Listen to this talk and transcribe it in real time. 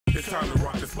It's time to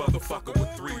rock this motherfucker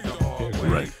with 3 the hard way.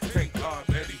 Right. Take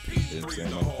Eddie P. Them 3 same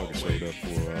the motherfuckers hard showed way. up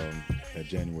for that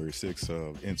January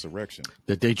 6th insurrection.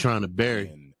 That they trying to bury.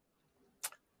 And,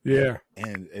 Yeah.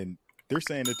 and they're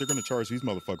saying that they're going to charge these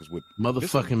motherfuckers with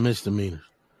Motherfucking misdemeanor.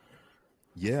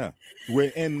 Yeah.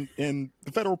 And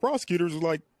the federal prosecutors are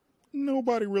like,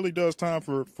 nobody really does time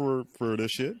for this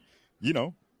shit. You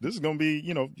know, this is going to be,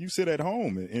 you know, you sit at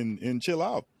home and chill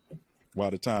out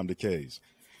while the time decays.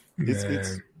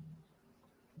 It's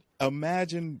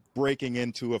imagine breaking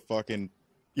into a fucking,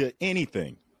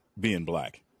 anything being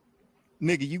black.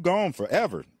 Nigga, you gone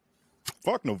forever.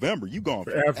 Fuck November, you gone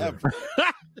forever.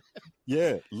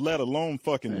 Yeah, let alone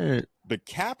fucking Man, the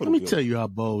Capitol. let me tell you how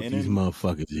bold And these then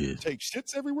motherfuckers is. Take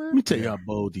shits everywhere. Let me tell you how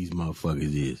bold these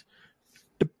motherfuckers is.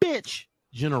 The bitch,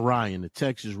 Jenna Ryan, the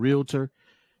Texas realtor,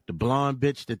 the blonde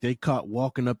bitch that they caught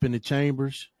walking up in the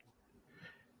chambers.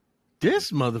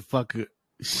 This motherfucker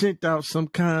sent out some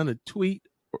kind of tweet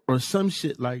or some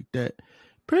shit like that,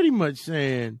 pretty much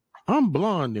saying, I'm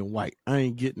blonde and white. I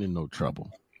ain't getting in no trouble.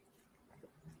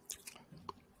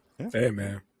 Hey,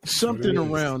 man. Something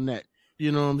around that.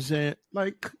 You know what I'm saying?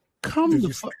 Like, come the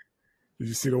fuck. Did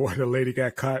you see the one the lady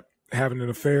got caught having an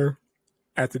affair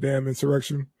at the damn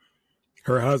insurrection?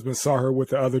 Her husband saw her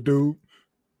with the other dude,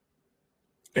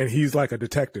 and he's like a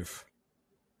detective.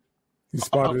 He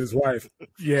spotted his wife.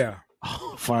 Yeah.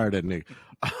 Oh, fire that nigga.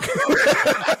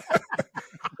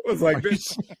 It was like,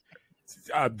 bitch,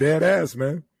 dead ass,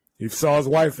 man. He saw his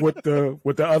wife with the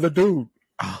other dude.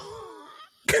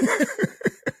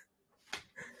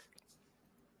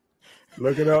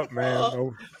 Look it up, man.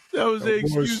 No, That was the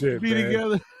excuse to bullshit, be man.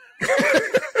 together.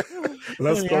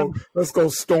 Let's go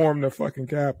storm the fucking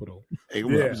Capitol. Hey,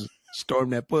 Yeah. Storm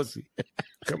that pussy.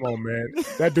 Come on, man.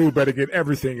 That dude better get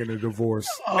everything in a divorce.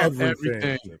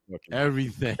 Everything.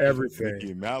 Everything.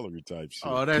 Mickey Mallory type shit.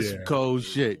 Oh, that's some cold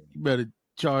shit. You better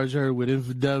charge her with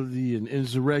infidelity and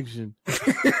insurrection.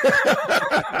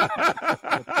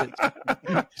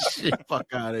 Shit, fuck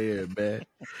out of here, man.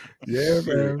 Yeah,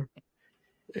 man.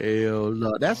 Hell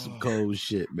no, that's some cold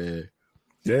shit, man.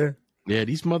 Yeah. Yeah,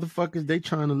 these motherfuckers, they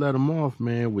trying to let them off,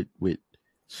 man, with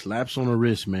slaps on the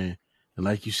wrist, man. And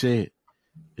like you said,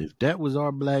 if that was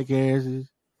our black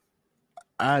asses,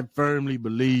 I firmly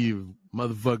believe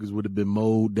motherfuckers would have been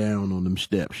mowed down on them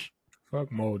steps.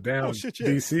 Fuck mowed down. Oh, shit, yeah.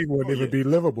 DC wouldn't even be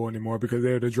livable anymore because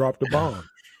they would have dropped the bomb.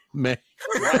 Man.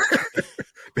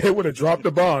 They would have dropped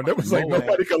the bomb. It was like Mow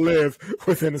nobody could live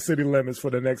within the city limits for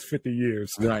the next 50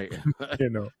 years. Right. You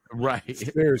know. Right.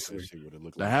 Seriously. That shit would've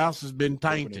looked The like house has been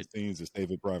opening tainted. scenes of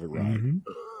Saving Private Ryan.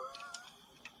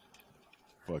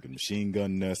 Fucking machine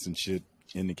gun nests and shit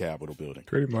in the Capitol building.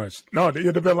 Pretty much. No, it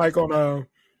would have been like on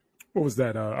what was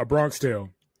that? A Bronx Tale.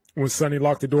 When Sonny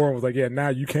locked the door and was like, yeah, now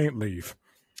you can't leave.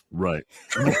 Right.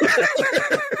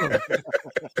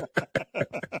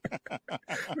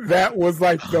 That was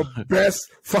like the best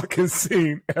fucking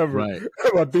scene ever. Right.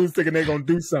 About dudes thinking they're gonna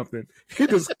do something. He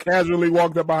just casually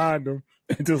walked up behind them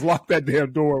and just locked that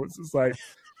damn door. It was just like,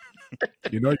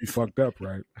 you know, you fucked up,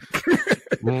 right?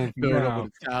 Room filled No. up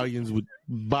with Italians with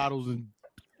bottles and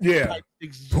Yeah,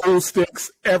 sticks. pool sticks,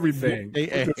 everything. They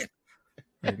ass.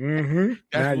 Like, now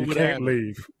That's you what can't happened.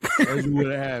 leave. That's what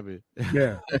happened.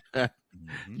 Yeah,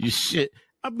 You shit.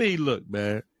 I mean, look,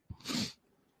 man.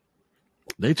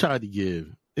 They tried to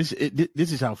give this.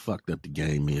 This is how fucked up the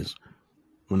game is.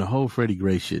 When the whole Freddie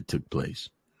Gray shit took place,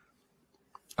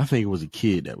 I think it was a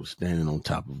kid that was standing on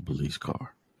top of a police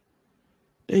car.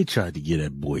 They tried to get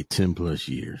that boy 10 plus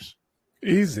years.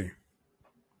 easy.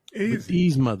 But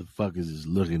these motherfuckers is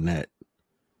looking at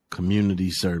community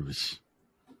service,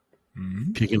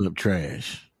 picking up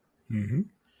trash.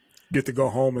 Get to go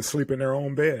home and sleep in their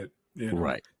own bed. You know?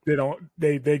 Right. They don't.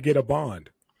 They get a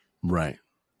bond. Right.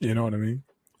 You know what I mean?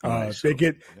 Right, They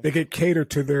get catered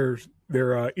to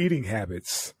their eating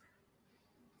habits.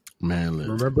 Man,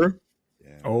 listen. Remember?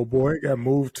 Yeah. Old boy got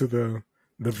moved to the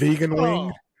vegan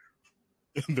wing.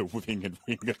 The vegan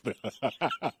wing of the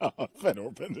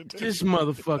federal penitentiary. This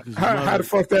motherfucker's How the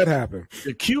fuck that happen?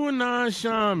 The QAnon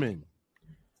shaman.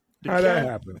 How that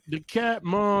happen? The cat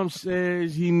mom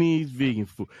says he needs vegan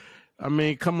food. I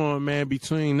mean, come on, man.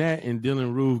 Between that and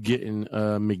Dylan Roof getting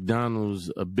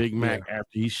McDonald's a Big Mac after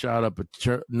he shot up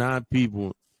 9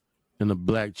 people in a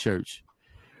black church.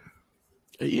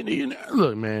 You know,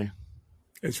 look, man.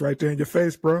 It's right there in your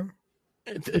face, bro.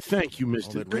 Thank you, All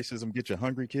Mister. that racism get you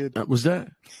hungry, kid. Was that?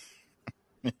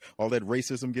 All that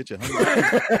racism get you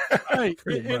hungry. Right.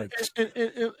 Pretty much.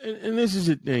 And this is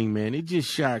the thing, man. It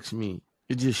just shocks me.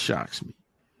 It just shocks me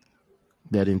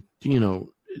that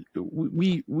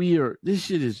we are, this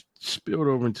shit is spilled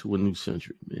over into a new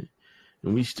century, man.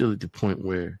 And we still at the point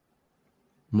where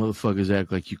Motherfuckers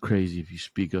act like you crazy if you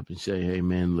speak up and say, hey,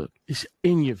 man, look, it's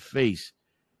in your face.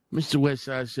 Mr.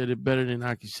 Westside said it better than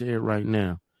I can say it right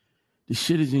now. The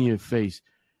shit is in your face.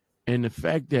 And the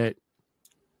fact that,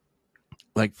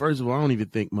 like, first of all, I don't even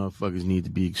think motherfuckers need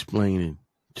to be explaining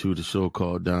to the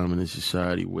so-called dominant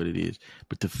society what it is.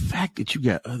 But the fact that you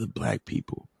got other black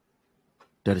people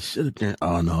that are sitting there,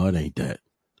 oh, no, it ain't that.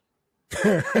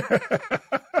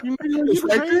 It's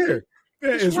right there.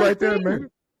 Yeah, it's right there, man.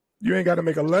 You ain't got to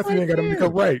make a left. You ain't got to make a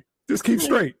right. Just keep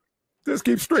straight. Just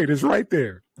keep straight. It's right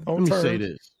there. Let me say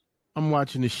this. I'm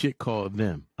watching this shit called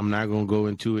Them. I'm not going to go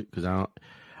into it because I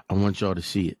want y'all to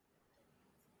see it.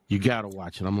 You got to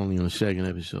watch it. I'm only on the second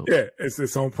episode. Yeah,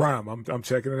 it's on Prime. I'm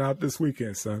checking it out this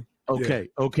weekend, son. Okay,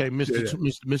 yeah. Okay,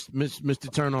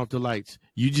 Mr. Turn Off the Lights.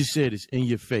 You just said it's in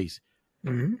your face.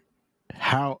 Mm-hmm.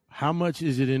 How much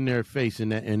is it in their face in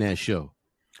that show?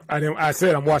 I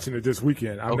said I'm watching it this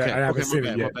weekend. I haven't seen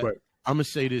it yet, but I'm gonna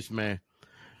say this, man.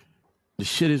 The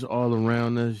shit is all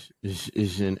around us.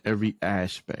 Is in every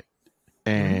aspect,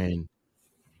 and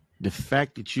the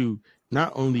fact that you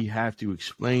not only have to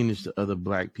explain this to other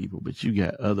black people, but you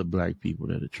got other black people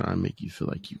that are trying to make you feel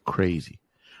like you crazy.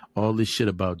 All this shit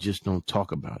about just don't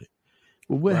talk about it.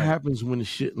 But what happens when the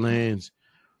shit lands?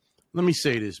 Let me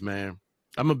say this, man.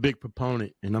 I'm a big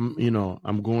proponent, and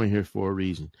I'm going here for a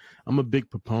reason. I'm a big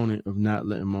proponent of not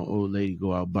letting my old lady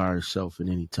go out by herself at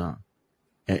any time.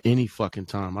 At any fucking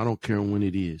time. I don't care when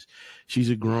it is. She's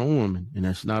a grown woman, and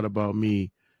that's not about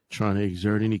me trying to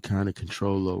exert any kind of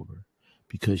control over her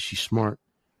because she's smart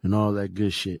and all that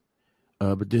good shit.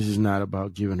 But this is not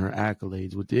about giving her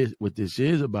accolades. What this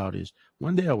is about is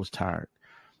one day I was tired,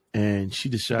 and she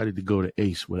decided to go to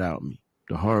Ace without me,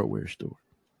 the hardware store.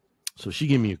 So she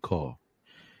gave me a call.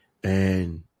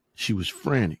 And she was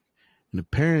frantic. And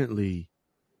apparently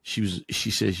she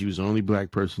said she was the only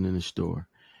black person in the store.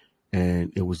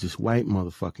 And it was this white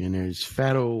motherfucker in there, this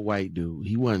fat old white dude.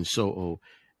 He wasn't so old.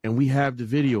 And we have the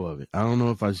video of it. I don't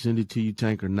know if I send it to you,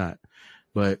 Tank, or not.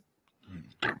 But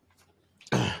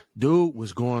dude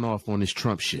was going off on this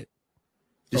Trump shit.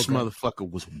 This motherfucker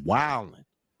was wilding.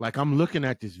 Like, I'm looking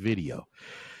at this video.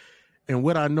 And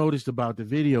what I noticed about the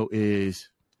video is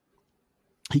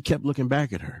he kept looking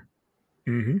back at her.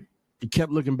 Mm-hmm. He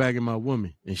kept looking back at my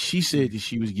woman, and she said that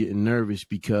she was getting nervous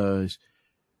because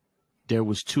there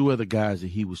was two other guys that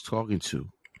he was talking to,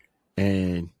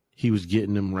 and he was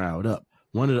getting them riled up.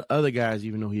 One of the other guys,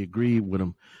 even though he agreed with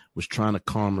him, was trying to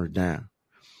calm her down.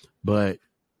 But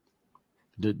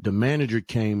the manager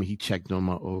came and he checked on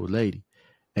my old lady,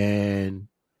 and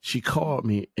she called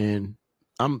me, and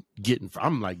I'm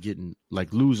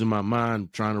losing my mind,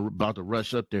 about to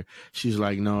rush up there. She's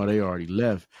like, no, they already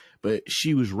left. But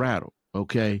she was rattled,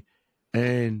 okay?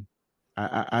 And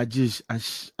I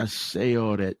say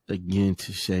all that again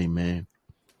to say, man,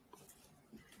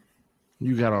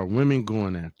 you got our women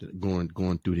going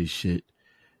through this shit.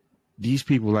 These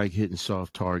people like hitting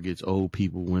soft targets, old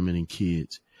people, women, and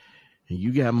kids. And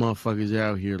you got motherfuckers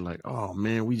out here like, oh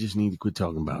man, we just need to quit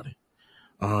talking about it.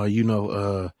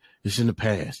 It's in the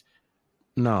past.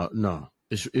 No.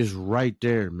 It's right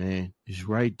there, man. It's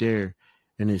right there.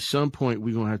 And at some point,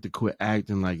 we're going to have to quit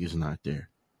acting like it's not there.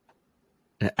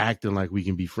 And acting like we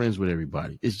can be friends with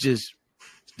everybody. It's just,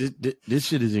 this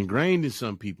shit is ingrained in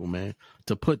some people, man.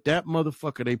 To put that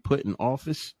motherfucker they put in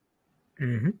office.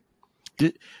 Mm-hmm.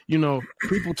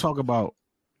 People talk about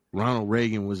Ronald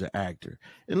Reagan was an actor.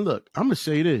 And look, I'm going to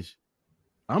say this.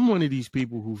 I'm one of these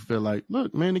people who feel like,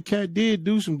 look, man, the cat did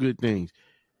do some good things.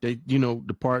 They,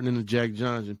 departing the Jack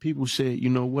Johnson. People said, you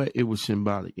know what? It was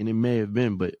symbolic. And it may have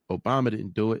been, but Obama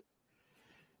didn't do it.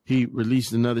 He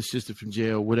released another sister from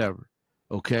jail, whatever.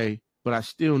 Okay? But I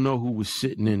still know who was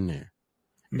sitting in there.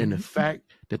 Mm-hmm. And the fact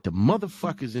that the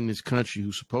motherfuckers in this country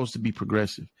who's supposed to be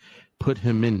progressive put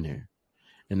him in there.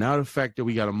 And now the fact that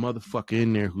we got a motherfucker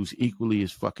in there who's equally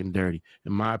as fucking dirty,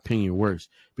 in my opinion, worse.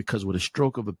 Because with a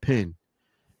stroke of a pen,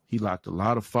 he locked a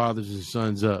lot of fathers and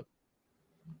sons up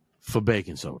for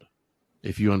baking soda,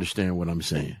 if you understand what I'm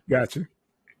saying. Gotcha.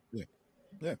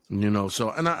 Yeah.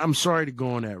 And I'm sorry to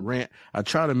go on that rant. I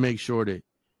try to make sure that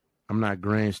I'm not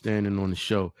grandstanding on the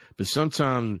show, but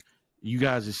sometimes you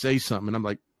guys will say something and I'm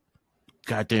like,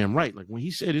 goddamn right. Like when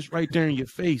he said it's right there in your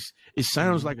face, it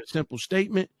sounds like a simple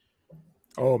statement.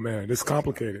 Oh man, it's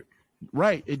complicated.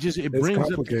 Right.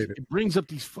 It brings up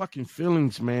these fucking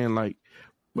feelings, man. Like,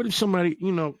 what if somebody,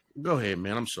 go ahead,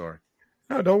 man. I'm sorry.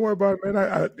 No, don't worry about it,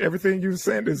 man. Everything you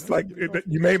said is like,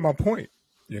 you made my point.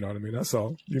 You know what I mean? That's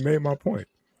all. You made my point.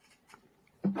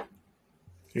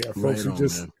 Yeah, folks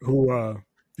who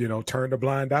turn a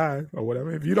blind eye or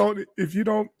whatever. If you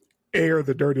don't air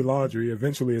the dirty laundry,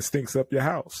 eventually it stinks up your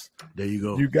house. There you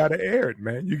go. You got to air it,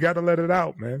 man. You got to let it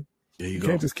out, man. There you You go.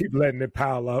 can't just keep letting it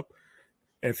pile up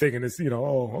and thinking it's,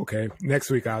 oh, okay, next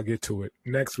week I'll get to it.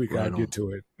 Next week Right I'll on. get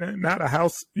to it. Now the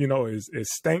house, is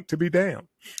stank to be damned.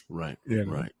 Right.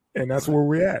 Right. And that's where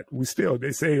we're at.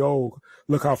 They say, oh,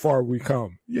 look how far we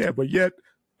come. Yeah, but yet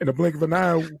in the blink of an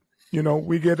eye,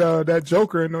 we get that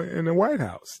Joker in the White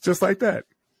House, just like that.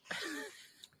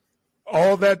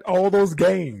 All those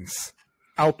gains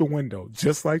out the window,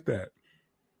 just like that.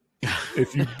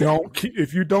 If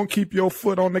you don't keep your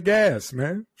foot on the gas,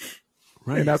 man.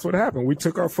 Right. And that's what happened. We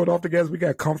took our foot off the gas. We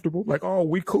got comfortable. Like, oh,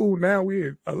 we cool now.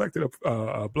 We elected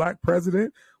a black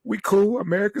president. We cool.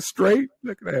 America's straight.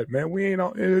 Look at that, man. We ain't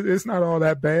all. It's not all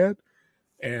that bad.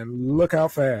 And look how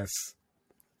fast.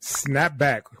 Snap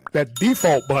back. That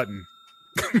default button.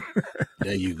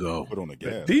 There you go. Put on the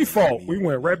gas. Default. We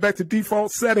went right back to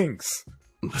default settings.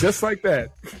 Just like that.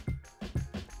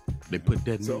 They put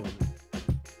that So- knee on